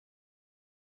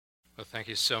Well, thank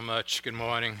you so much. Good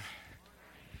morning.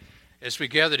 As we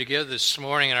gather together this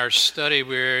morning in our study,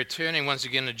 we're turning once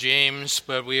again to James,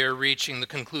 but we are reaching the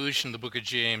conclusion of the book of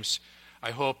James.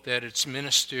 I hope that it's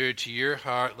ministered to your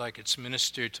heart like it's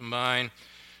ministered to mine,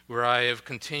 where I have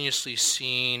continuously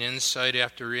seen insight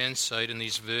after insight in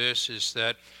these verses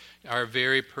that are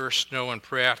very personal and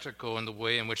practical in the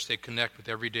way in which they connect with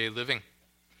everyday living.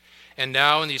 And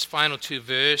now in these final two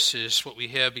verses, what we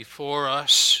have before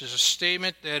us is a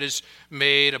statement that is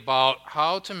made about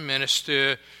how to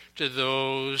minister to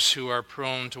those who are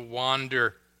prone to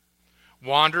wander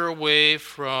away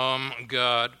from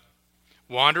God,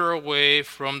 wander away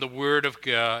from the Word of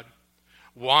God,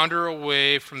 wander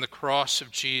away from the cross of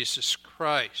Jesus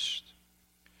Christ.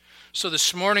 So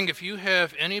this morning, if you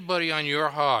have anybody on your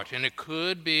heart, and it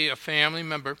could be a family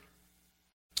member,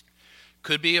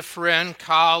 could be a friend,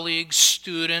 colleague,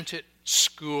 student at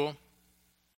school,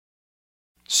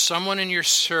 someone in your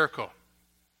circle.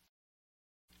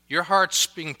 Your heart's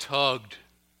being tugged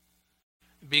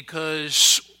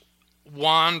because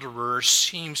wanderer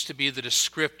seems to be the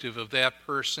descriptive of that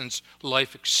person's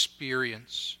life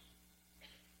experience.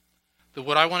 But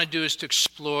what I want to do is to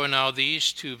explore now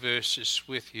these two verses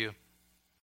with you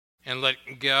and let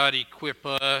God equip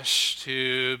us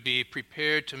to be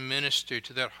prepared to minister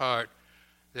to that heart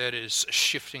that is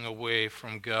shifting away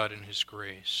from God and His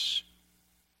grace.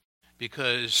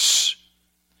 Because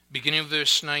beginning of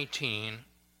verse 19,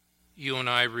 you and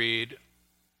I read,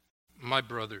 "My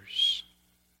brothers,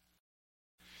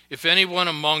 if anyone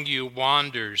among you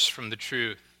wanders from the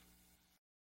truth,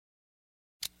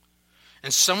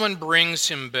 and someone brings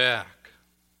him back,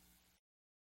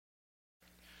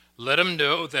 let him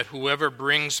know that whoever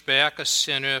brings back a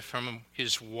sinner from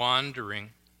his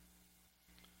wandering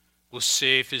will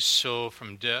save his soul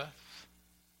from death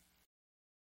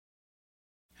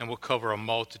and will cover a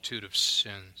multitude of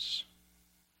sins."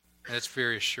 And that's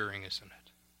very assuring, isn't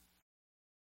it?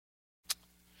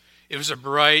 It was a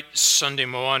bright Sunday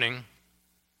morning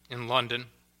in London.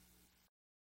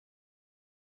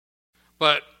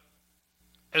 But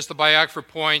as the biographer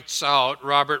points out,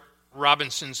 Robert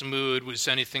Robinson's mood was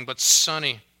anything but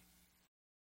sunny.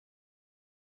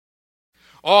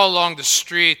 All along the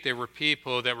street, there were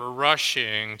people that were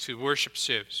rushing to worship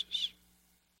services.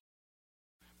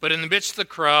 But in the midst of the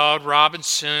crowd,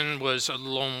 Robinson was a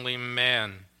lonely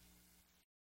man.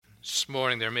 This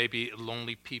morning, there may be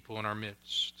lonely people in our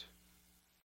midst.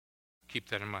 Keep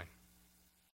that in mind.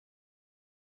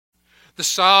 The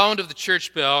sound of the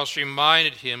church bells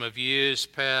reminded him of years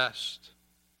past,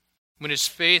 when his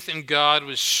faith in God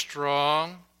was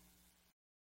strong.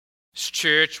 His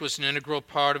church was an integral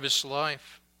part of his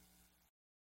life.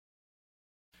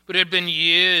 But it had been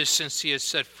years since he had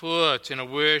set foot in a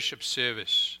worship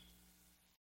service.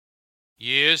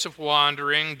 Years of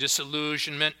wandering,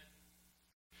 disillusionment,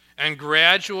 and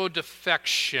gradual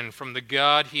defection from the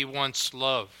God he once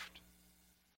loved.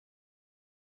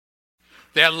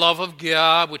 That love of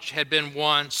God which had been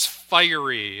once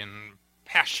fiery and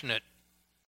passionate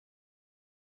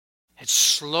had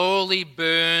slowly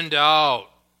burned out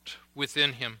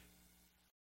within him,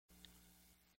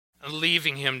 and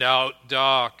leaving him now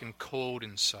dark and cold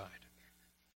inside.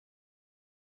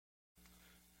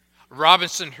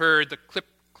 Robinson heard the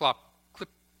clip-clop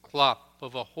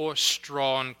of a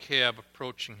horse-drawn cab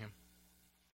approaching him.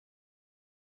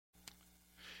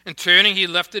 And turning, he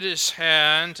lifted his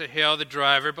hand to hail the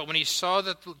driver, but when he saw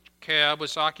that the cab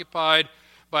was occupied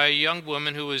by a young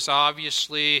woman who was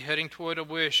obviously heading toward a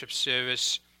worship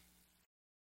service,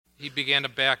 he began to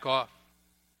back off.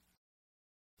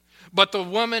 But the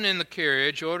woman in the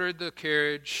carriage ordered the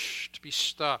carriage to be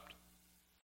stopped.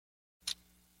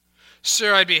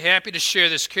 "Sir, I'd be happy to share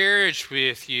this carriage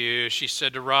with you," she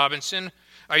said to Robinson.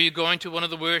 "Are you going to one of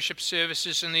the worship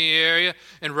services in the area?"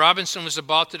 And Robinson was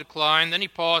about to decline. Then he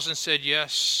paused and said,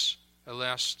 "Yes, at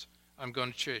last, I'm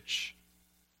going to church."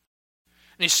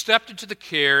 And he stepped into the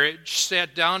carriage,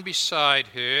 sat down beside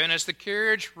her, and as the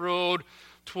carriage rode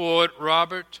toward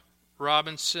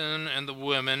Robinson and the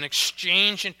women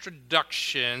exchanged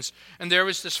introductions, and there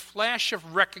was this flash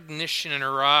of recognition in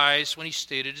her eyes when he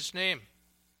stated his name.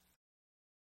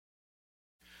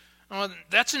 "Oh,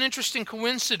 that's an interesting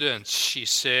coincidence," she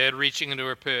said, reaching into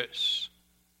her purse.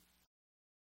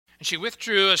 And she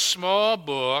withdrew a small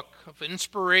book of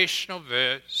inspirational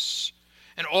verse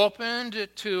and opened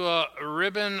it to a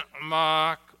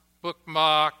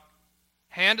bookmark,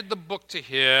 handed the book to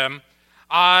him.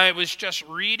 "I was just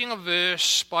reading a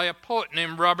verse by a poet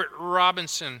named Robert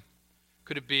Robinson.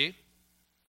 Could it be?"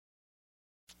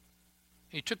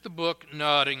 He took the book,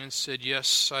 nodding, and said,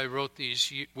 "Yes, I wrote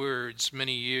these words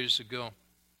many years ago."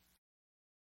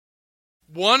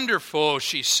 Wonderful,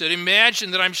 she said.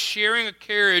 Imagine that I'm sharing a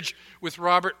carriage with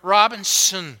Robert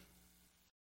Robinson.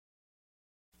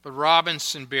 But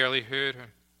Robinson barely heard her.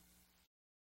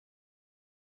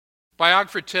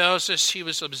 Biographer tells us he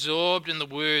was absorbed in the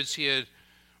words he had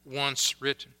once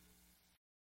written.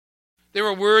 They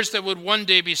were words that would one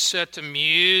day be set to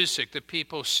music that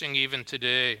people sing even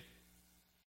today.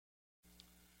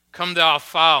 Come thou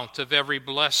fount of every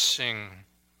blessing,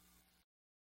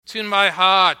 tune my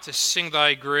heart to sing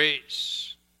thy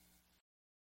grace.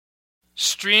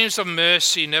 Streams of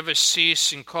mercy never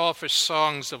cease and call for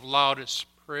songs of loudest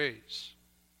praise.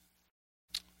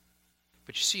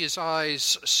 But you see, his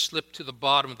eyes slipped to the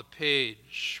bottom of the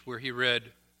page where he read,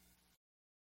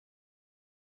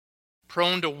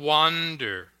 prone to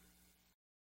wander,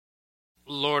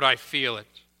 Lord, I feel it.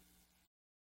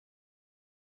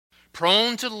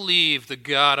 Prone to leave the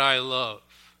God I love.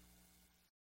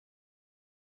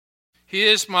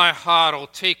 Here's my heart, I'll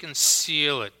take and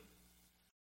seal it.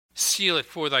 Seal it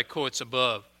for thy courts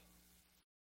above.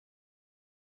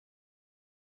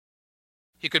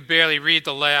 He could barely read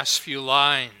the last few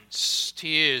lines.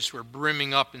 Tears were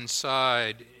brimming up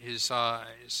inside his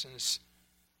eyes. And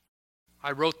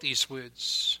I wrote these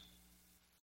words.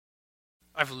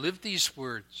 I've lived these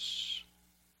words.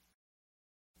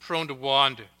 Prone to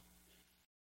wander.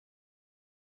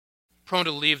 Prone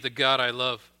to leave the God I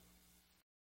love.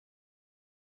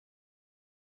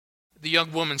 The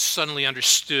young woman suddenly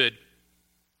understood.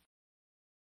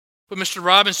 But Mr.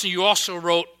 Robinson, you also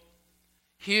wrote,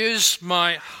 here's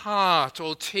my heart,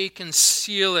 I'll take and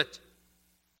seal it.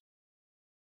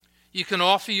 You can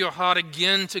offer your heart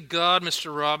again to God,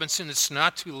 Mr. Robinson. It's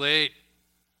not too late.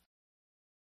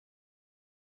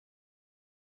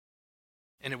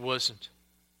 And it wasn't.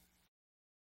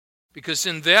 Because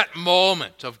in that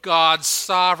moment of God's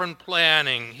sovereign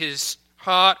planning, his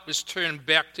heart was turned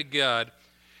back to God,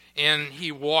 and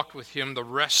he walked with him the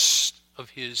rest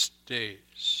of his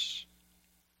days.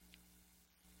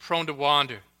 Prone to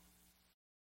wander.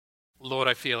 Lord,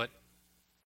 I feel it.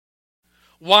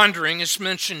 Wandering is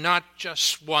mentioned not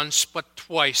just once, but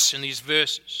twice in these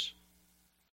verses.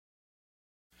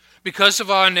 Because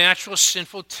of our natural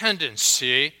sinful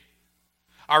tendency,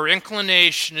 our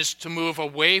inclination is to move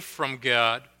away from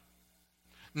God,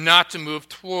 not to move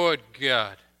toward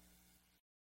God.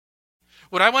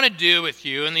 What I want to do with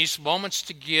you in these moments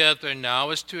together now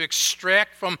is to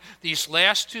extract from these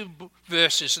last two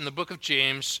verses in the book of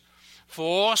James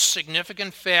 4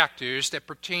 significant factors that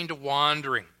pertain to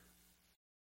wandering.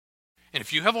 And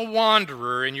if you have a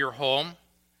wanderer in your home,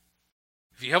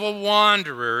 if you have a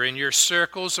wanderer in your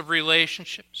circles of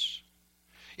relationships,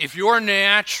 if your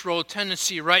natural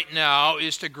tendency right now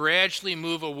is to gradually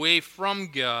move away from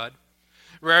God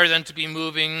rather than to be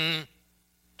moving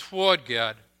toward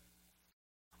God,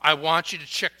 I want you to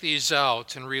check these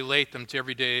out and relate them to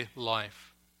everyday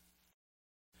life.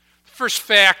 The first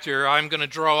factor I'm going to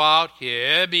draw out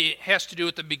here has to do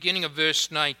with the beginning of verse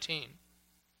 19.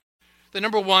 The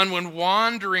number one, when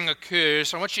wandering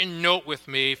occurs, I want you to note with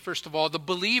me, first of all, the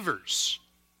believers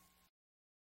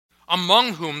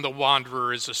among whom the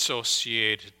wanderer is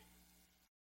associated.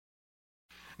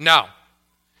 Now,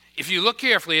 if you look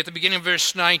carefully at the beginning of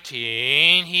verse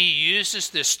 19, he uses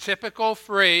this typical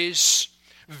phrase,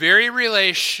 very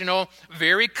relational,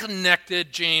 very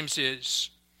connected, James is,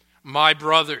 my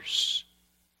brothers.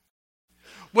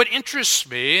 What interests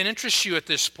me and interests you at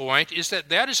this point is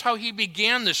that is how he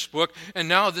began this book, and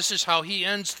now this is how he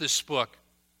ends this book.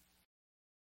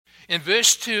 In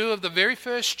verse 2 of the very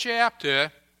first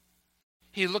chapter,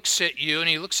 he looks at you and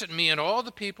he looks at me and all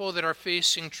the people that are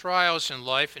facing trials in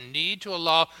life and need to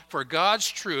allow for God's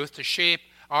truth to shape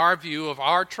our view of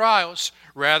our trials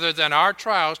rather than our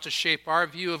trials to shape our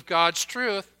view of God's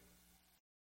truth.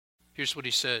 Here's what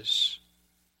he says.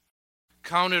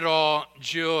 Count it all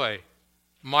joy,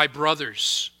 my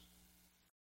brothers,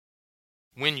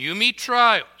 when you meet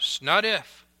trials, not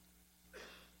if.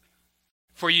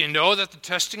 For you know that the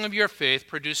testing of your faith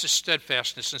produces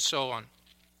steadfastness, and so on.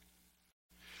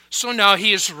 So now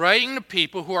he is writing to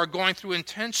people who are going through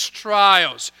intense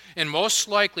trials, and most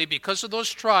likely because of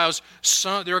those trials,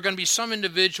 there are going to be some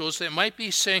individuals that might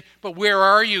be saying, but where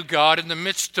are you, God, in the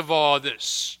midst of all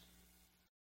this?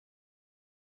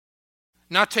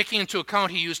 Not taking into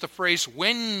account, he used the phrase,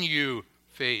 when you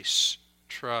face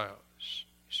trials.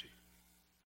 You see,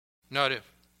 not if.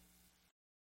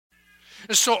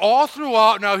 And so all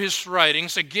throughout now his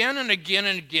writings, again and again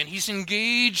and again, he's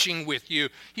engaging with you.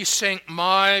 He's saying,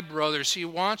 my brothers. He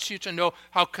wants you to know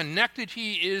how connected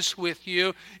he is with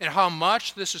you and how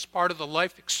much this is part of the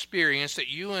life experience that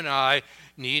you and I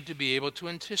need to be able to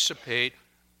anticipate.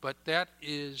 But that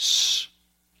is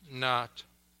not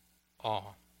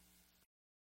all.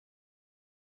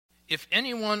 If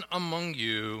anyone among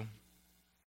you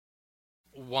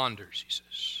wanders, he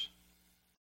says.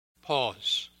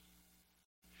 Pause.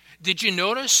 Did you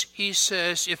notice he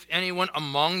says, if anyone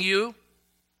among you,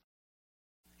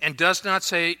 and does not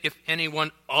say, if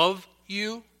anyone of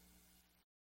you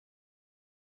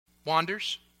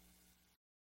wanders?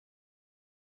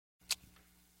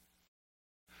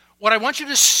 What I want you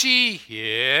to see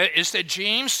here is that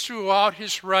James, throughout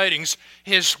his writings,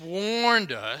 has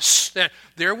warned us that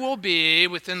there will be,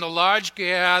 within the large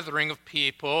gathering of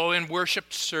people in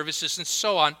worship services and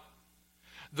so on,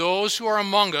 those who are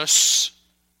among us,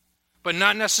 but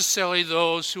not necessarily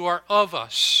those who are of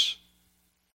us.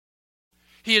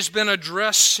 He has been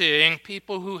addressing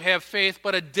people who have faith,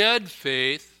 but a dead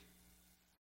faith,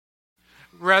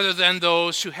 rather than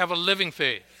those who have a living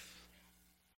faith.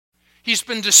 He's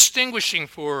been distinguishing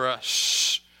for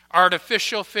us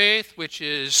artificial faith, which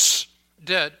is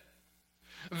dead,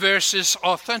 versus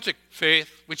authentic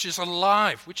faith, which is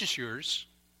alive, which is yours.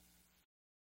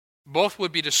 Both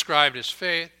would be described as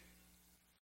faith.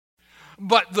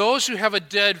 But those who have a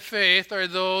dead faith are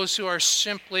those who are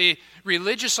simply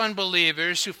religious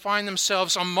unbelievers who find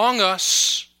themselves among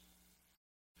us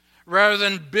rather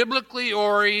than biblically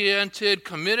oriented,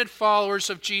 committed followers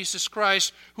of Jesus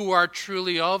Christ who are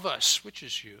truly of us, which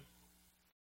is you.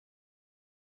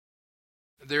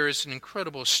 There is an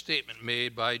incredible statement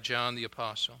made by John the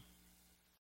Apostle.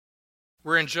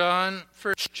 We're in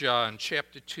 1 John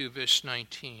chapter 2, verse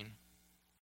 19.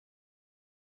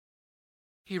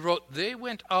 He wrote, they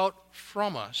went out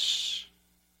from us,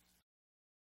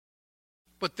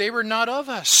 but they were not of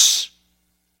us.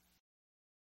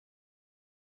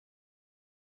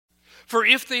 For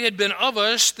if they had been of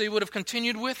us, they would have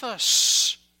continued with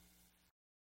us.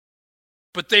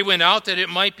 But they went out that it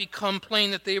might become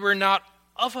plain that they were not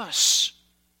of us.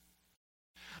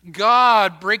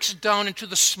 God breaks it down into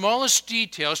the smallest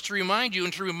details to remind you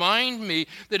and to remind me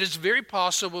that it's very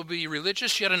possible to be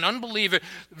religious, yet an unbeliever,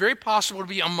 very possible to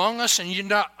be among us and yet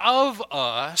not of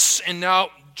us. And now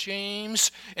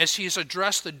James, as he has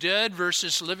addressed the dead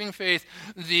versus living faith,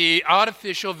 the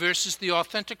artificial versus the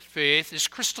authentic faith, is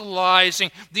crystallizing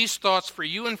these thoughts for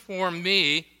you and for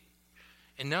me.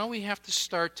 And now we have to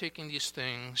start taking these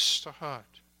things to heart.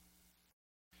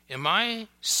 Am I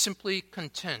simply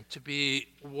content to be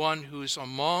one who is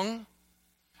among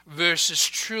versus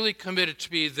truly committed to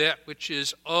be that which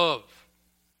is of?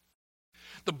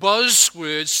 The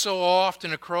buzzword so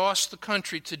often across the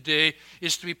country today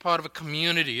is to be part of a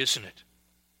community, isn't it?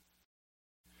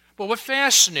 But what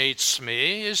fascinates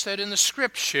me is that in the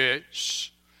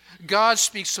Scriptures, God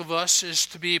speaks of us as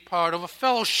to be part of a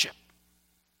fellowship.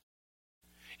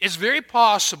 It's very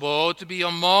possible to be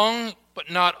among but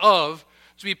not of,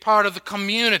 to be part of the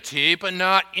community, but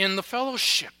not in the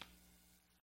fellowship.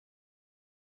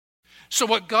 So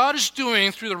what God is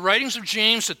doing through the writings of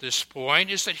James at this point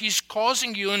is that he's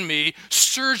causing you and me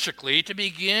surgically to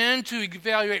begin to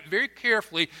evaluate very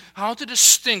carefully how to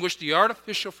distinguish the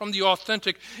artificial from the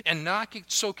authentic and not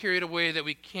get so carried away that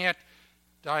we can't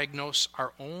diagnose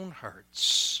our own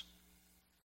hearts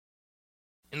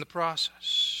in the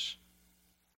process.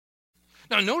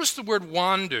 Now notice the word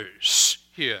wanders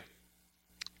here.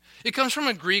 It comes from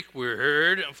a Greek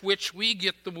word of which we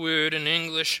get the word in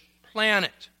English,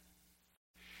 planet.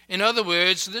 In other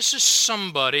words, this is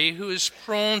somebody who is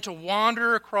prone to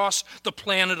wander across the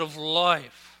planet of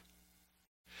life.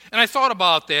 And I thought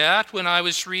about that when I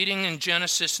was reading in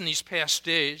Genesis in these past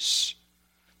days.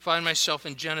 Find myself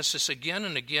in Genesis again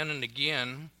and again and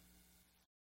again.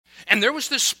 And there was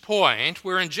this point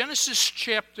where in Genesis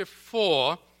chapter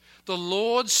 4, the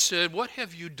Lord said, "What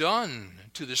have you done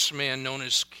to this man known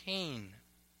as Cain?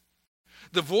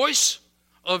 The voice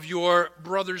of your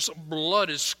brother's blood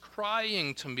is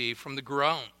crying to me from the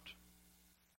ground.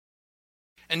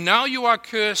 And now you are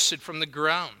cursed from the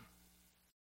ground,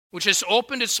 which has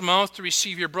opened its mouth to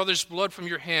receive your brother's blood from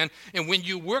your hand. And when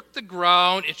you work the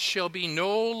ground, it shall be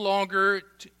no longer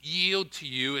to yield to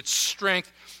you its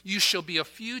strength. You shall be a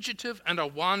fugitive and a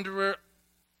wanderer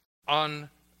on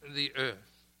the earth."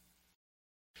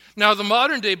 Now, the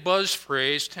modern day buzz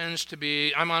phrase tends to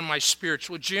be, "I'm on my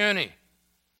spiritual journey."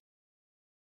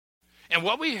 And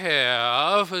what we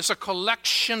have is a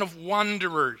collection of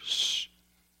wanderers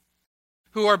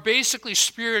who are basically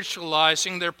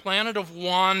spiritualizing their planet of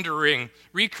wandering,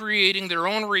 recreating their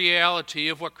own reality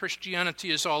of what Christianity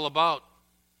is all about.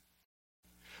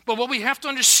 But what we have to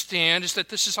understand is that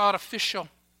this is artificial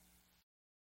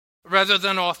rather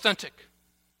than authentic.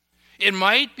 It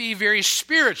might be very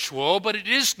spiritual, but it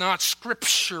is not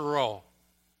scriptural.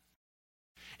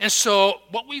 And so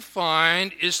what we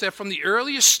find is that from the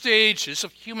earliest stages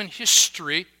of human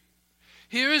history,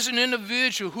 here is an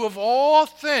individual who of all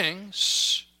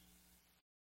things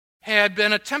had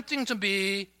been attempting to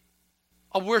be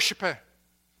a worshiper.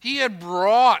 He had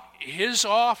brought his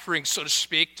offering, so to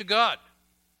speak, to God.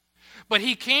 But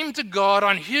he came to God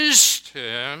on his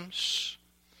terms,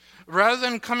 rather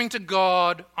than coming to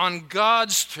God on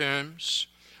God's terms,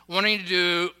 wanting to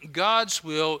do God's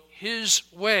will his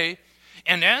way,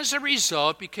 and as a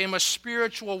result became a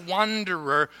spiritual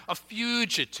wanderer, a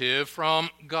fugitive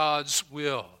from God's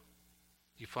will.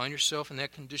 Do you find yourself in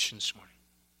that condition this morning?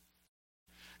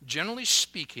 Generally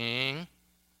speaking,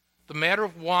 the matter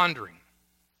of wandering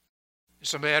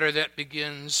is a matter that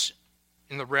begins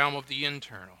in the realm of the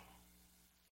internal.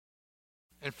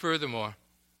 And furthermore,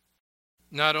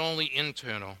 not only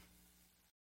internal,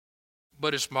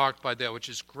 but is marked by that which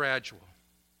is gradual.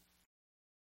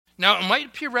 Now, it might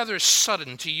appear rather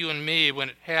sudden to you and me when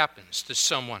it happens to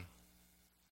someone,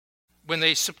 when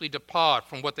they simply depart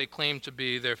from what they claim to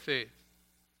be their faith.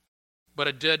 But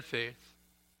a dead faith,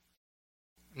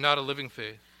 not a living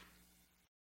faith.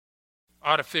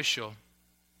 Artificial,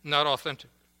 not authentic.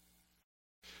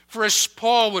 For as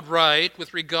Paul would write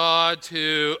with regard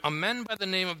to a man by the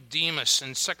name of Demas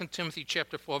in 2 Timothy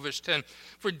chapter 4, verse 10,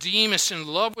 for Demas, in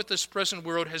love with this present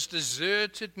world, has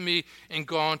deserted me and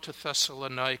gone to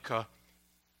Thessalonica.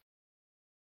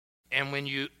 And when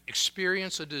you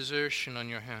experience a desertion on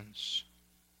your hands,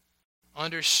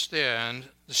 understand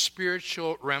the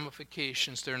spiritual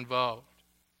ramifications that are involved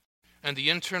and the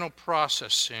internal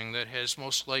processing that has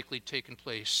most likely taken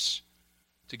place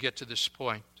to get to this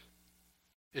point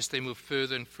as they move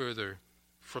further and further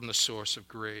from the source of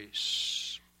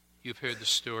grace. You've heard the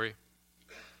story.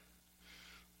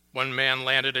 One man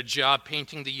landed a job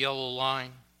painting the yellow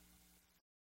line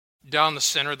down the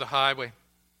center of the highway.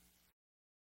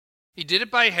 He did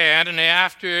it by hand, and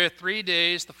after 3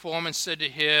 days, the foreman said to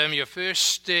him, your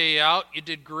first day out, you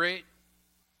did great.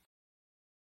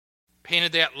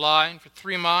 Painted that line for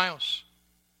 3 miles.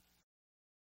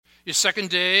 Your second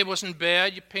day wasn't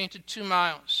bad, you painted 2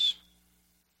 miles.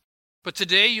 But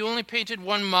today you only painted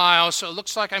 1 mile, so it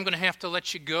looks like I'm going to have to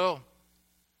let you go.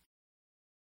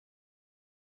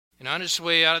 And on his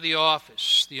way out of the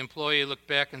office, the employee looked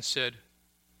back and said,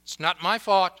 it's not my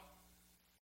fault.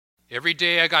 Every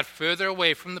day I got further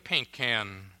away from the paint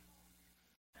can.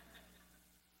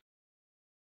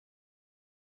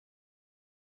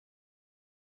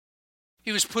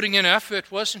 He was putting in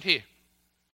effort, wasn't he?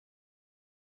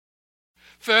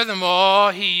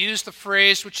 Furthermore, he used the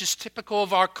phrase which is typical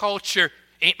of our culture,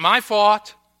 ain't my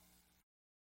fault.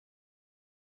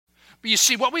 But you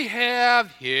see, what we have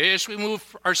here is we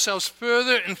move ourselves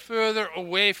further and further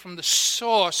away from the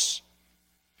source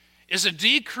is a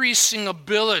decreasing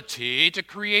ability to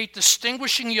create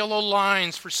distinguishing yellow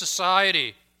lines for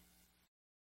society.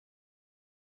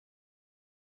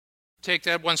 Take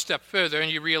that one step further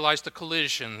and you realize the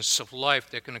collisions of life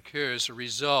that can occur as a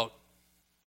result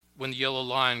when the yellow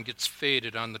line gets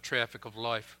faded on the traffic of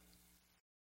life.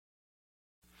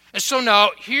 And so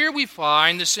now, here we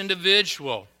find this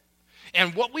individual.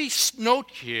 And what we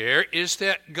note here is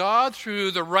that God,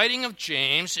 through the writing of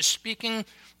James, is speaking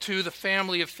to the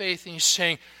family of faith, and he's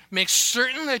saying, make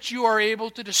certain that you are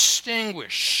able to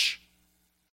distinguish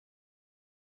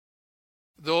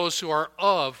those who are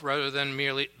of, rather than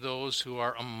merely those who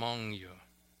are among you.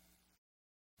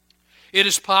 It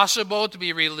is possible to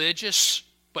be religious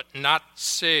but not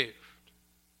saved.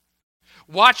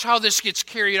 Watch how this gets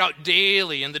carried out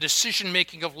daily in the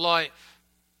decision-making of life.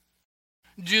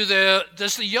 Does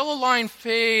the yellow line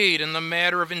fade in the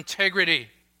matter of integrity,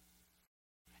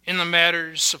 in the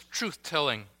matters of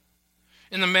truth-telling,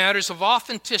 in the matters of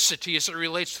authenticity as it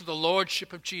relates to the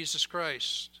lordship of Jesus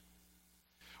Christ?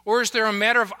 Or is there a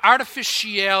matter of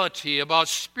artificiality about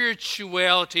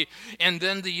spirituality, and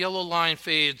then the yellow line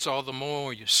fades all the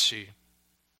more, you see?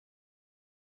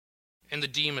 And the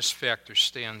Demas factor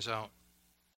stands out.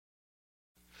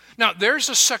 Now, there's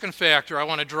a second factor I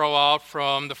want to draw out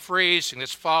from the phrasing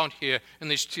that's found here in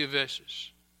these 2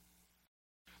 verses.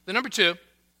 The number 2,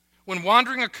 when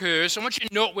wandering occurs, I want you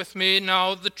to note with me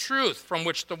now the truth from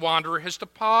which the wanderer has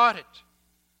departed.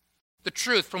 The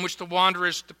truth from which the wanderer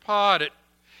has departed.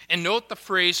 And note the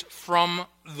phrase, from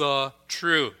the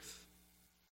truth.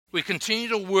 We continue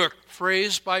to work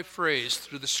phrase by phrase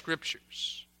through the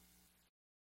Scriptures.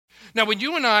 Now, when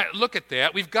you and I look at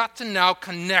that, we've got to now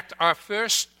connect our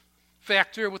first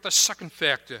factor with the second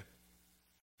factor.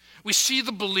 We see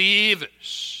the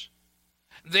believers.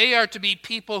 They are to be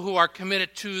people who are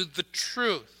committed to the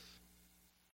truth.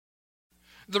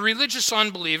 The religious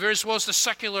unbeliever, as well as the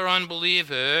secular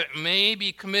unbeliever, may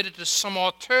be committed to some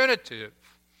alternative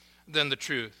than the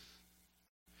truth.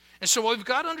 And so what we've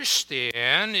got to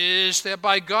understand is that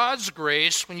by God's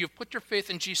grace, when you've put your faith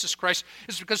in Jesus Christ,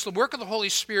 it's because the work of the Holy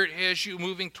Spirit has you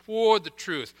moving toward the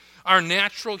truth. Our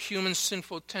natural human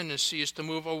sinful tendency is to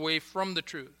move away from the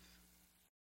truth.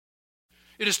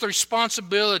 It is the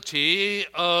responsibility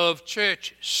of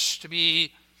churches to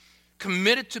be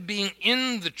committed to being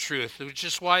in the truth, which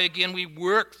is why, again, we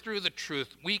work through the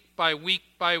truth week by week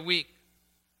by week.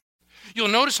 You'll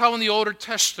notice how in the Old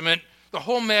Testament, the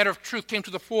whole matter of truth came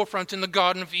to the forefront in the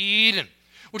Garden of Eden,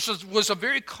 which was a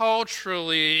very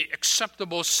culturally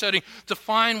acceptable setting to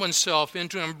find oneself in,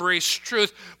 to embrace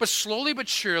truth. But slowly but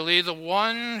surely, the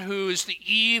one who is the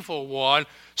evil one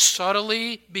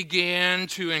subtly began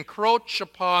to encroach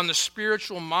upon the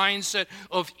spiritual mindset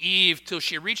of Eve till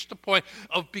she reached the point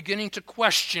of beginning to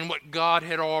question what God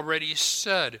had already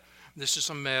said. This is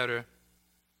a matter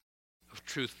of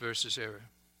truth versus error.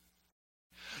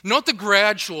 Note the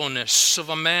gradualness of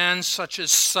a man such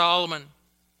as Solomon,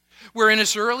 where in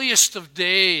his earliest of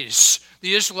days,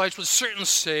 the Israelites would certainly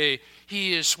say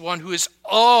he is one who is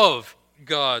of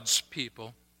God's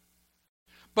people.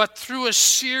 But through a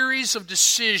series of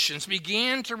decisions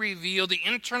began to reveal the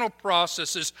internal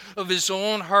processes of his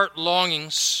own heart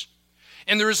longings.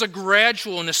 And there is a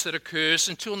gradualness that occurs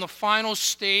until in the final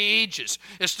stages,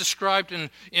 as described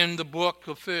in the book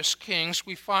of 1 Kings,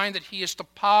 we find that he has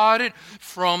departed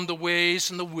from the ways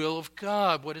and the will of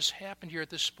God. What has happened here at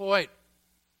this point?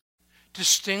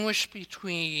 Distinguish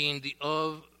between the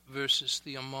of versus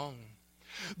the among.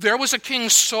 There was a King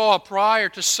Saul prior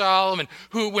to Solomon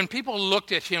who, when people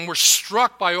looked at him, were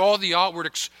struck by all the outward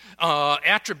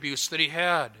attributes that he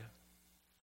had.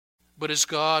 But as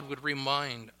God would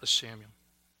remind Samuel,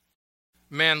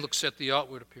 man looks at the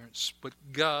outward appearance, but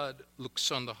God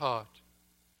looks on the heart.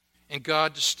 And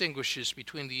God distinguishes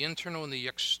between the internal and the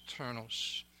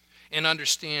externals and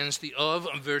understands the of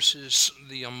versus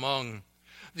the among,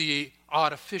 the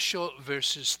artificial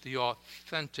versus the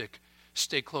authentic.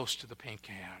 Stay close to the paint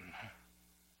can.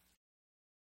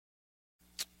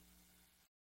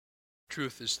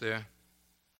 Truth is there.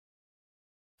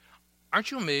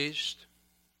 Aren't you amazed?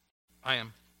 I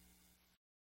am.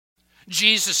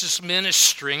 Jesus is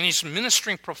ministering. He's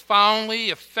ministering profoundly,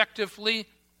 effectively,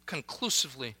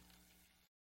 conclusively.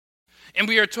 And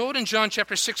we are told in John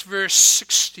chapter 6, verse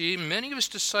 60, many of his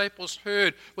disciples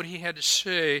heard what he had to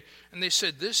say, and they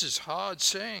said, "This is hard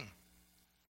saying.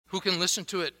 Who can listen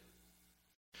to it?"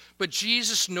 But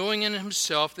Jesus, knowing in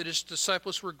himself that his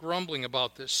disciples were grumbling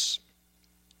about this,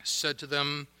 said to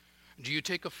them, "Do you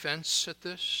take offense at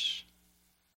this?"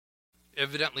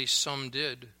 Evidently some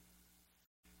did,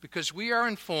 because we are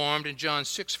informed in John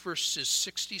 6, verses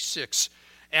 66,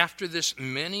 after this,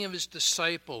 many of his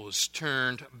disciples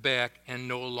turned back and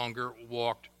no longer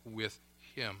walked with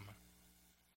him.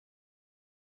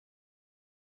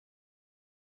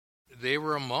 They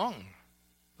were among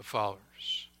the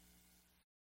followers.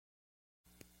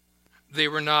 They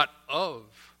were not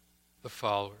of the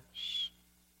followers.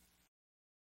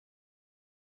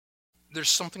 There's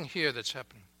something here that's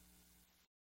happening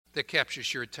that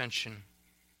captures your attention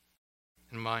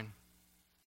and mine.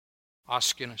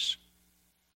 Oskinus.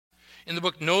 In the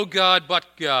book, No God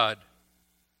But God,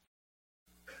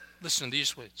 listen to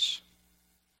these words.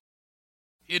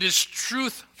 It is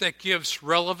truth that gives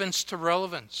relevance to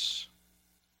relevance,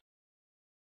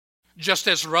 just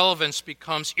as relevance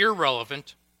becomes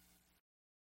irrelevant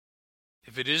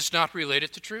if it is not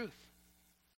related to truth.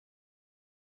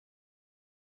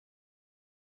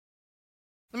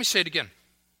 Let me say it again.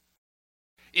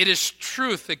 It is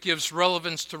truth that gives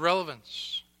relevance to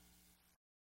relevance,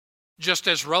 just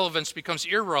as relevance becomes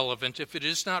irrelevant if it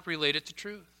is not related to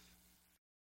truth.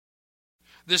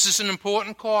 This is an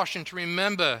important caution to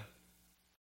remember,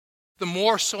 the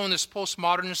more so in this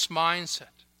postmodernist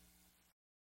mindset,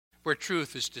 where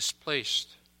truth is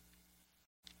displaced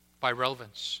by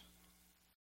relevance.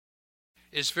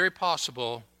 It is very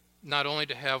possible not only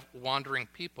to have wandering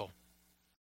people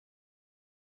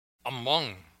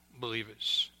among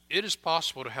believers, it is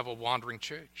possible to have a wandering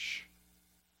church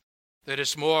that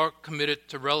is more committed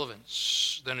to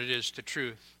relevance than it is to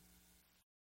truth,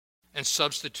 and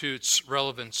substitutes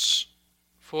relevance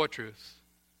for truth,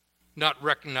 not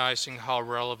recognizing how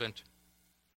relevant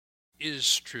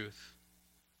is truth,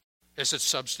 as it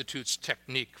substitutes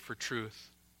technique for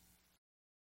truth,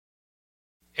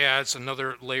 adds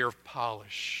another layer of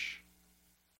polish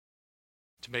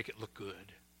to make it look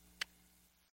good.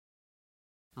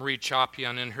 Marie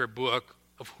Chapian, in her book,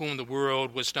 of whom the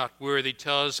world was not worthy,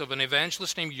 tells of an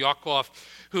evangelist named Yakov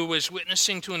who was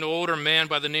witnessing to an older man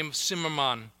by the name of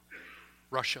Zimmerman,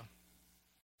 Russia,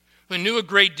 who knew a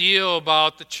great deal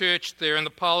about the church there and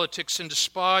the politics and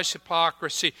despised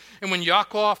hypocrisy. And when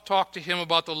Yakov talked to him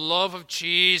about the love of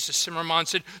Jesus, Zimmerman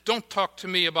said, "Don't talk to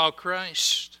me about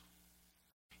Christ.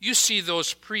 You see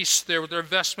those priests there with their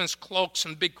vestments, cloaks,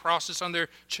 and big crosses on their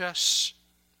chests.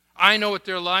 I know what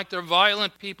they're like. They're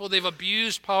violent people. They've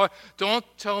abused power. Don't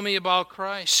tell me about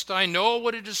Christ. I know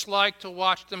what it is like to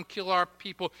watch them kill our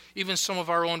people, even some of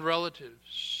our own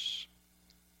relatives."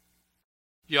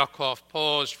 Yakov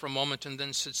paused for a moment and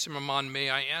then said, "Zimmerman, may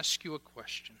I ask you a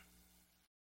question?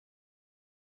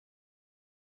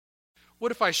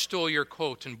 What if I stole your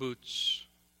coat and boots,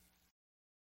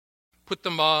 put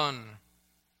them on,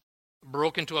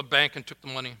 broke into a bank and took the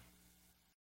money?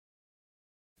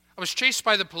 I was chased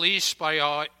by the police,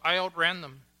 I outran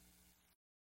them.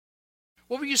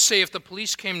 What would you say if the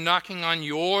police came knocking on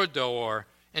your door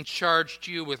and charged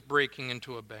you with breaking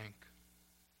into a bank?"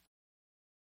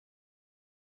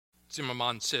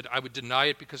 Zimmerman said, "I would deny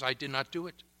it because I did not do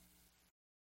it."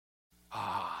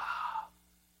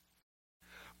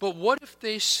 But what if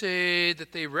they say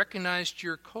that they recognized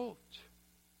your coat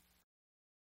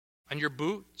and your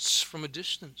boots from a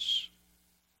distance?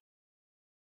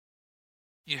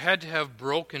 You had to have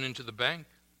broken into the bank.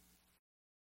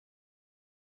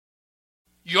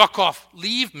 "Yakov,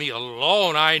 leave me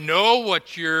alone. I know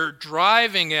what you're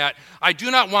driving at. I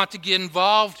do not want to get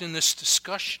involved in this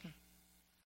discussion."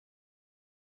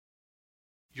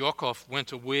 Yakov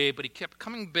went away, but he kept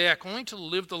coming back, only to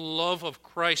live the love of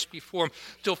Christ before him,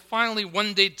 till finally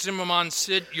one day Zimmerman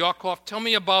said, "Yakov, tell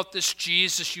me about this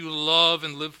Jesus you love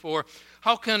and live for.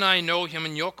 How can I know him?"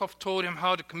 And Yakov told him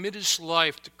how to commit his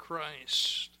life to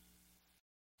Christ.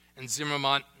 And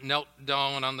Zimmerman knelt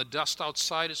down on the dust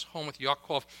outside his home with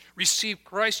Yakov, received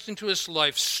Christ into his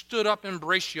life, stood up,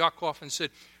 embraced Yakov, and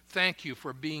said, "Thank you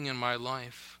for being in my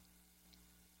life.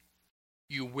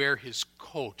 You wear his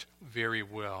coat very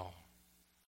well."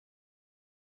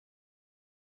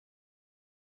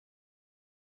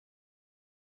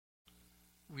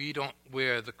 We don't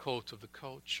wear the coat of the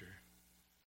culture.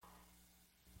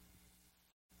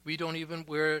 We don't even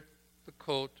wear the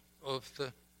coat of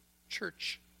the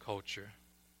church culture.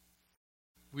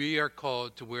 We are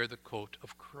called to wear the coat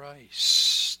of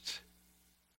Christ.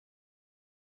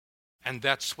 And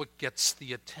that's what gets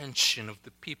the attention of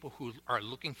the people who are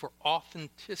looking for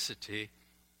authenticity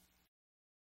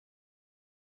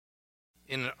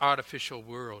in an artificial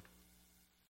world,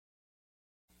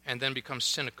 and then become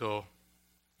cynical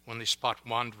when they spot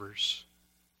wanderers.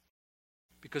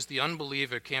 Because the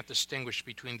unbeliever can't distinguish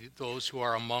between those who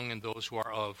are among and those who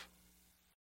are of.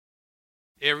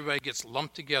 Everybody gets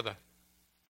lumped together.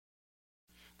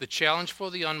 The challenge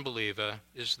for the unbeliever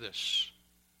is this: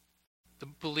 the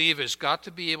believer's got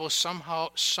to be able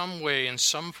somehow, some way, in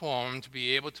some form, to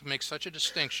be able to make such a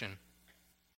distinction,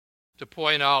 to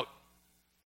point out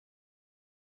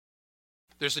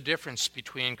there's a difference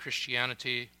between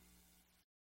Christianity,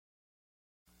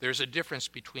 there's a difference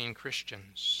between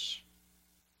Christians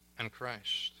and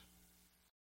Christ.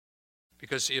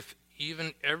 Because if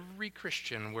even every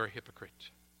Christian were a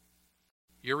hypocrite,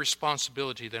 your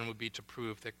responsibility then would be to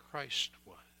prove that Christ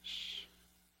was.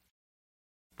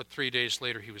 But 3 days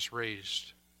later, he was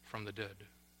raised from the dead.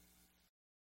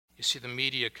 You see, the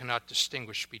media cannot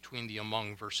distinguish between the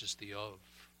among versus the of,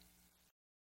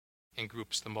 and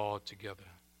groups them all together.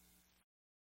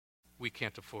 We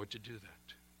can't afford to do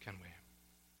that, can we?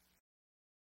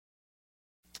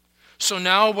 So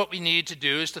now what we need to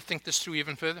do is to think this through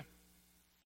even further.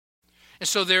 And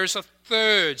so there's a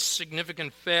third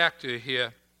significant factor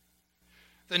here.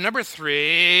 The number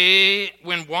 3,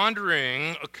 when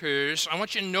wandering occurs, I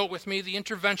want you to note with me the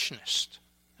interventionist.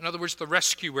 In other words, the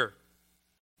rescuer.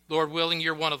 Lord willing,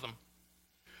 you're one of them.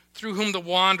 Through whom the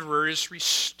wanderer is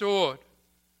restored.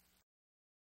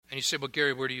 And you say, "Well,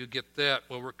 Gary, where do you get that?"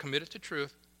 Well, we're committed to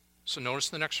truth. So notice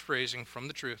the next phrasing from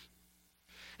the truth.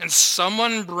 And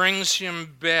someone brings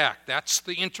him back. That's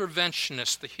the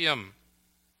interventionist, the him.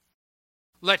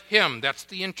 Let him, that's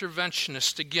the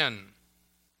interventionist again,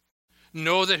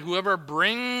 know that whoever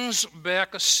brings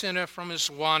back a sinner from his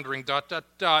wandering, ...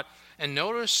 And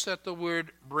notice that the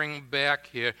word bring back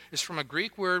here is from a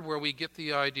Greek word where we get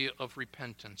the idea of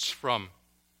repentance from.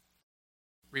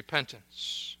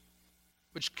 Repentance,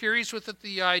 which carries with it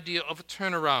the idea of a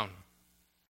turnaround.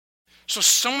 So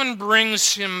someone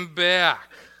brings him back.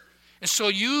 And so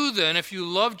you then, if you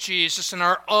love Jesus and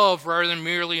are of rather than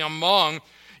merely among,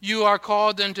 you are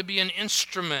called then to be an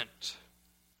instrument,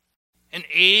 an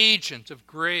agent of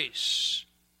grace.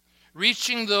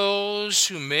 reaching those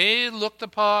who may look the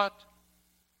part,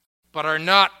 but are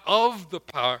not of the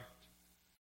part,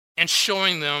 and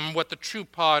showing them what the true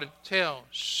part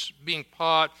entails, being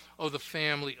part of the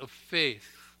family of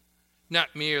faith,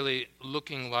 not merely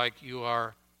looking like you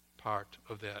are part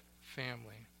of that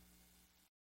family.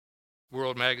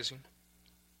 World Magazine.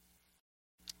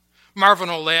 Marvin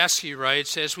Olasky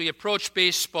writes, as we approach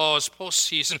baseball's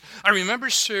postseason, I remember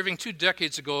serving 2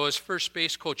 decades ago as first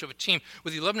base coach of a team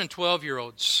with 11 and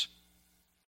 12-year-olds.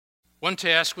 One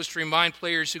task was to remind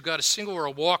players who got a single or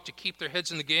a walk to keep their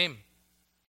heads in the game,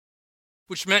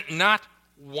 which meant not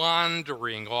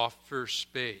wandering off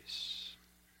first base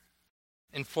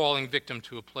and falling victim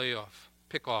to a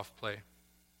pick-off play.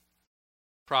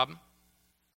 Problem?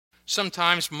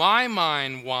 Sometimes my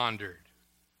mind wandered,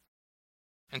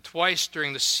 and twice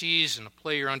during the season, a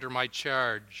player under my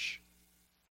charge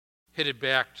headed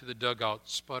back to the dugout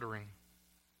sputtering.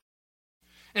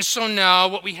 And so now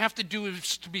what we have to do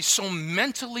is to be so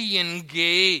mentally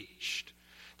engaged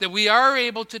that we are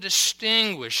able to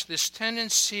distinguish this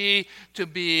tendency to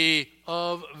be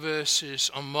of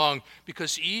versus among.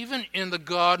 Because even in the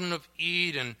Garden of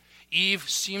Eden, Eve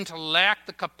seemed to lack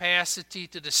the capacity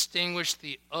to distinguish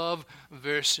the of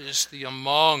versus the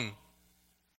among.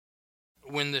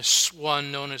 When this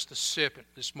one, known as the serpent,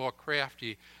 is more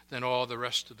crafty than all the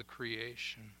rest of the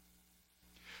creation.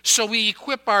 So we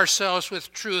equip ourselves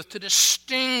with truth to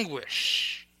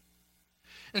distinguish.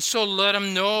 And so let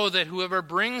him know that whoever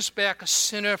brings back a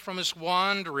sinner from his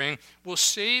wandering will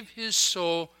save his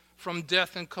soul from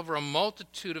death and cover a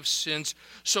multitude of sins.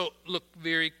 So look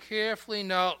very carefully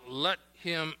now. Let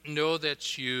him know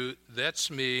that's you,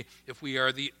 that's me, if we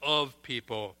are the of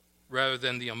people rather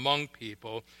than the among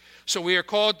people. So we are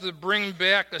called to bring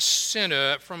back a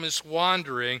sinner from his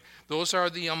wandering. Those are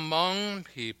the among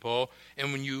people.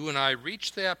 And when you and I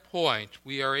reach that point,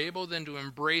 we are able then to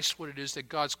embrace what it is that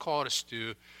God's called us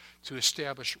to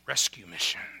establish rescue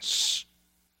missions.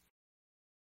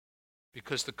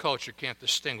 Because the culture can't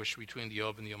distinguish between the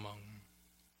of and the among.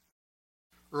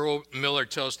 Earl Miller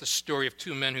tells the story of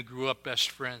 2 men who grew up best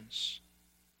friends.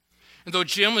 And though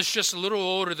Jim was just a little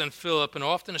older than Philip and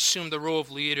often assumed the role of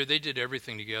leader, they did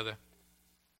everything together.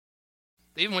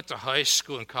 They even went to high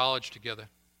school and college together.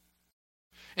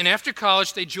 And after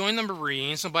college, they joined the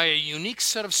Marines, and by a unique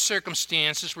set of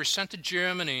circumstances were sent to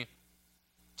Germany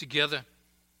together,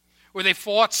 where they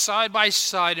fought side by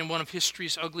side in one of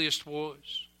history's ugliest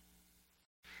wars.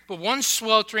 But one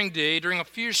sweltering day, during a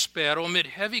fierce battle, amid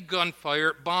heavy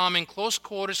gunfire, bombing, close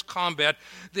quarters combat,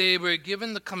 they were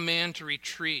given the command to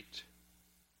retreat.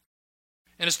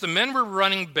 And as the men were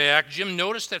running back, Jim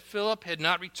noticed that Philip had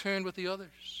not returned with the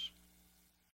others.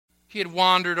 He had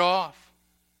wandered off.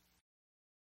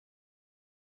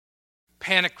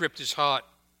 Panic gripped his heart.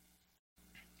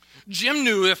 Jim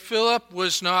knew if Philip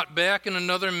was not back in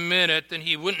another minute, then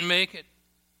he wouldn't make it.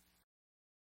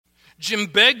 Jim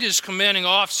begged his commanding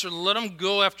officer to let him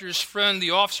go after his friend.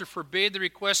 The officer forbade the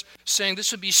request, saying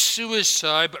this would be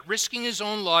suicide, but risking his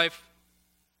own life.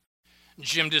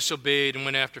 Jim disobeyed and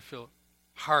went after Philip,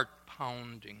 heart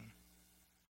pounding.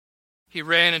 He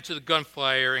ran into the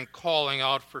gunfire and calling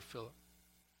out for Philip.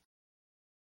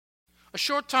 A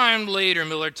short time later,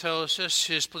 Miller tells us,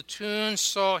 his platoon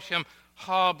saw him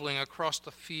hobbling across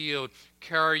the field,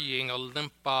 carrying a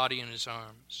limp body in his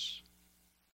arms.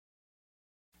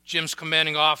 Jim's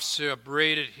commanding officer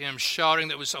upbraided him, shouting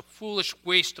that it was a foolish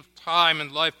waste of time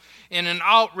and life and an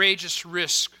outrageous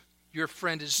risk. Your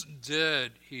friend is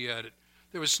dead, he added.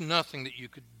 There was nothing that you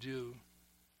could do.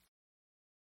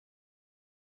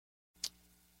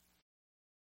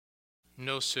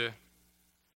 No, sir.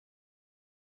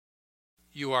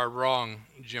 You are wrong,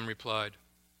 Jim replied.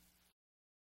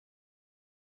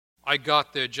 I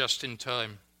got there just in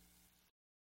time.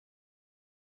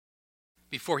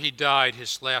 Before he died,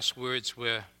 his last words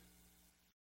were,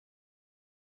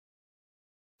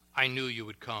 I knew you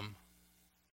would come.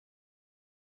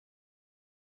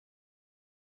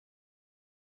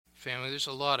 Family, there's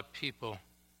a lot of people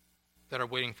that are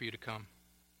waiting for you to come.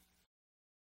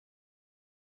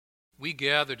 We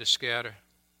gather to scatter.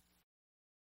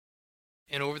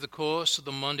 And over the course of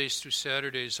the Mondays through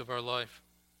Saturdays of our life,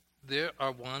 there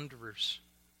are wanderers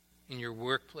in your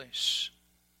workplace.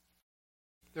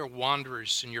 There are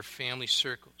wanderers in your family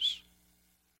circles.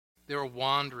 There are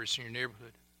wanderers in your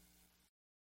neighborhood.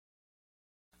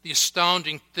 The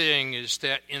astounding thing is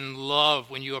that in love,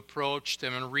 when you approach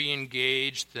them and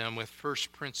re-engage them with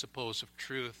first principles of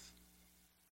truth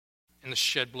and the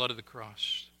shed blood of the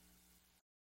cross,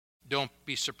 don't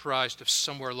be surprised if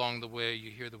somewhere along the way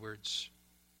you hear the words,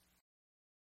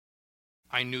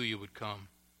 I knew you would come.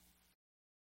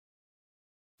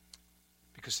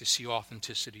 because they see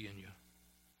authenticity in you.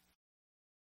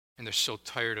 And they're so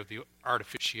tired of the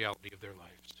artificiality of their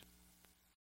lives.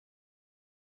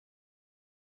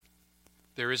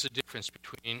 There is a difference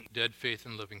between dead faith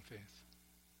and living faith.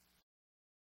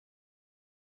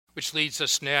 Which leads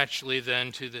us naturally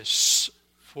then to this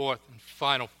fourth and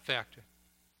final factor.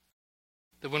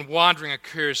 That when wandering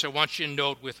occurs, I want you to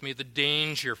note with me the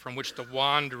danger from which the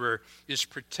wanderer is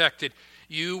protected.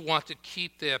 You want to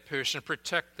keep that person,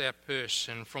 protect that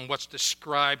person from what's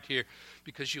described here,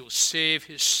 because you'll save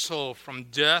his soul from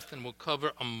death and will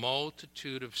cover a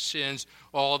multitude of sins,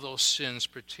 all those sins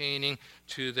pertaining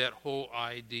to that whole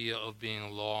idea of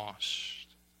being lost,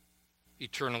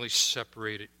 eternally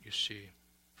separated, you see,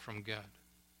 from God.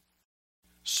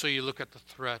 So you look at the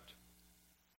threat,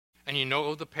 and you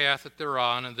know the path that they're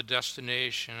on and the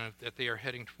destination that they are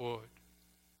heading toward.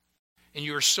 And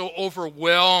you are so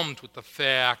overwhelmed with the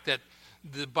fact that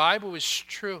the Bible is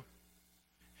true.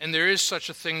 And there is such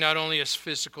a thing not only as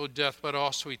physical death, but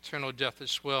also eternal death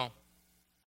as well.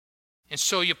 And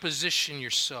so you position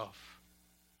yourself,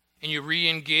 and you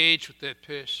re-engage with that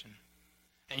person.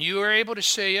 And you are able to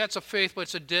say, yeah, it's a faith, but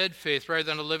it's a dead faith rather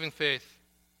than a living faith.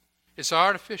 It's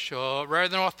artificial rather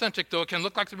than authentic, though it can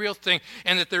look like the real thing.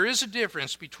 And that there is a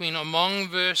difference between among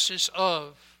versus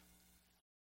of.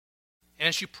 And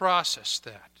as you process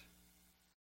that,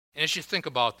 and as you think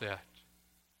about that,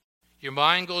 your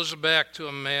mind goes back to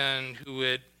a man who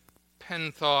had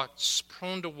penned thoughts,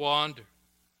 prone to wander.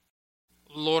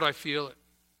 Lord, I feel it.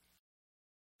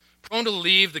 Prone to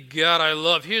leave the God I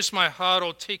love. Here's my heart,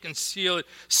 I'll take and seal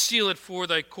it for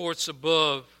thy courts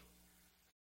above.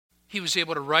 He was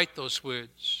able to write those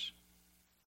words.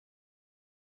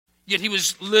 Yet he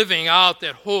was living out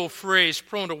that whole phrase,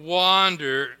 prone to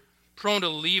wander, prone to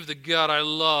leave the God I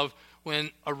love,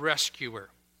 when a rescuer,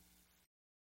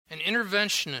 an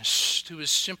interventionist who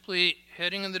was simply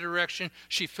heading in the direction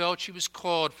she felt she was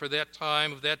called for that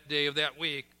time of that day of that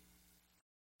week,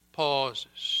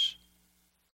 pauses,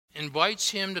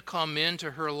 invites him to come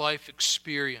into her life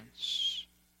experience,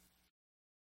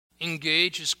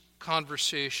 engages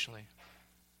conversationally.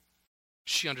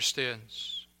 She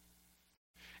understands.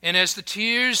 And as the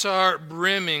tears are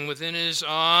brimming within his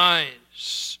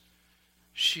eyes,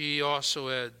 she also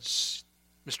adds,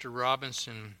 Mr.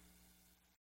 Robinson,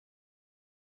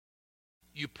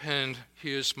 you penned,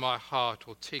 here's my heart,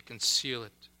 will take and seal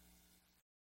it.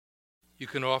 You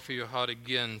can offer your heart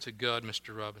again to God,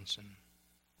 Mr. Robinson.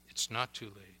 It's not too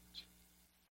late.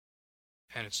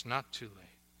 And it's not too late.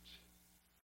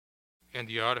 And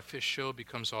the artificial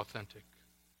becomes authentic.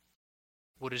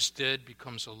 What is dead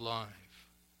becomes alive.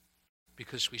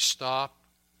 Because we stop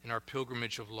in our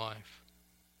pilgrimage of life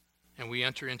and we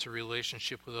enter into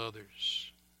relationship with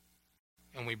others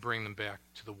and we bring them back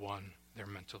to the one they're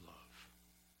meant to love.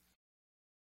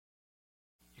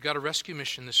 You got a rescue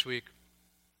mission this week.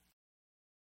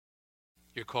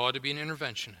 You're called to be an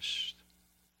interventionist.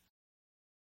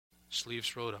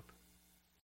 Sleeves rolled up.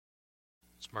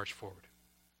 Let's march forward.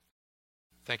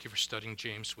 Thank you for studying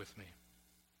James with me.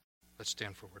 Let's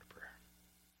stand for a word of prayer.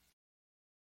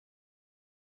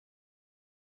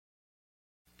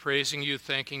 Praising you,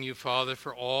 thanking you, Father,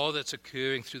 for all that's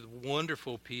occurring through the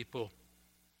wonderful people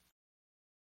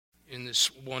in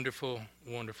this wonderful,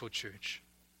 wonderful church.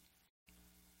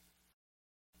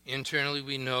 Internally,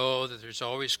 we know that there's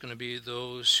always going to be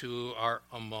those who are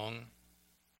among,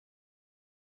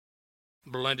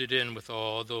 blended in with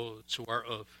all those who are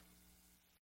of.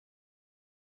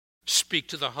 Speak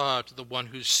to the heart of the one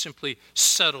who's simply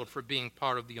settled for being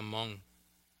part of the among.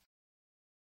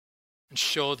 And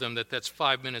show them that that's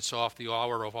 5 minutes off the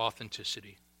hour of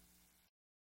authenticity.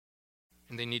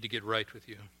 And they need to get right with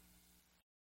you.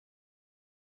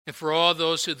 And for all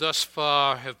those who thus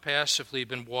far have passively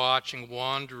been watching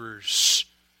wanderers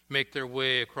make their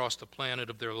way across the planet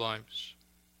of their lives,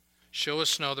 show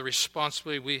us now the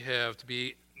responsibility we have to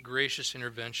be gracious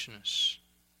interventionists.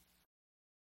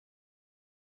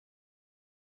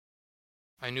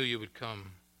 I knew you would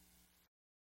come.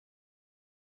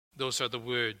 Those are the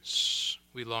words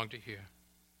we long to hear.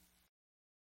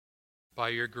 By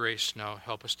your grace now,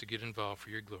 help us to get involved for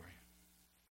your glory.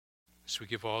 So we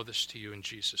give all this to you in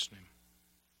Jesus' name.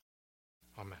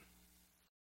 Amen.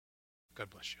 God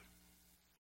bless you.